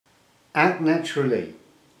Act naturally.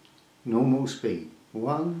 Normal speed.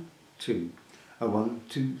 1, 2. 1,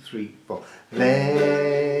 2, 3, 4.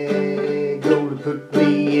 They're gonna put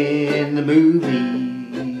me in the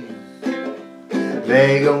movies.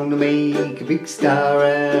 They're gonna make a big star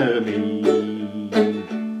out of me.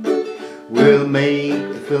 We'll make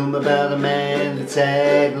the film about a man that's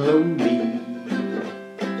sad and lonely,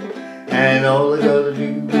 and all I gotta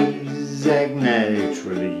do is act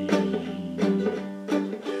naturally.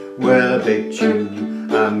 Well, I bet you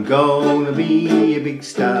I'm gonna be a big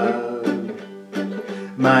star.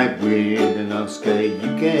 Might win an Oscar, you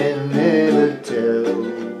can never tell.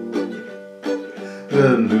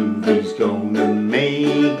 The movie's gonna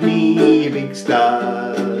make me a big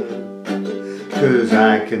star, 'cause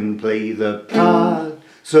I can play the part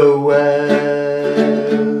so well.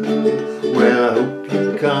 Well, I hope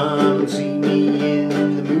you come and see me in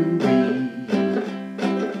the movie.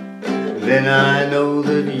 Then I know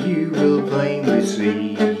that you will plainly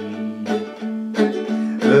see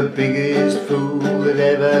the biggest fool that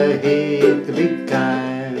ever hit the big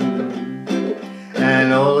time.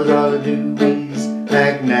 And all I gotta do is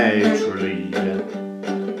act naturally.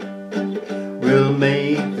 We'll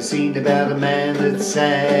make the scene about a man that's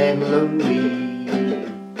sad and lonely,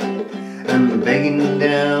 and begging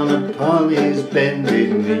down upon his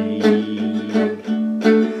bended knee.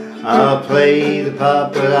 I'll play the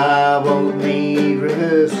part, but I won't need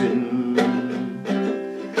rehearsing,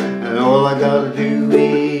 and all I gotta do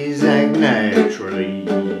is act naturally.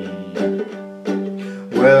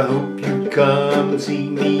 Well, I hope you come and see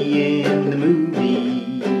me in the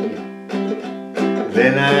movie.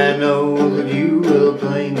 Then I know that you will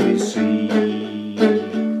plainly see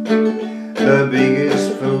the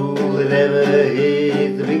biggest fool that ever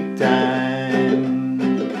hit the big time,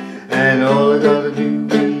 and all I gotta do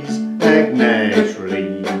is act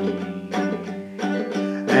naturally,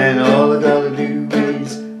 and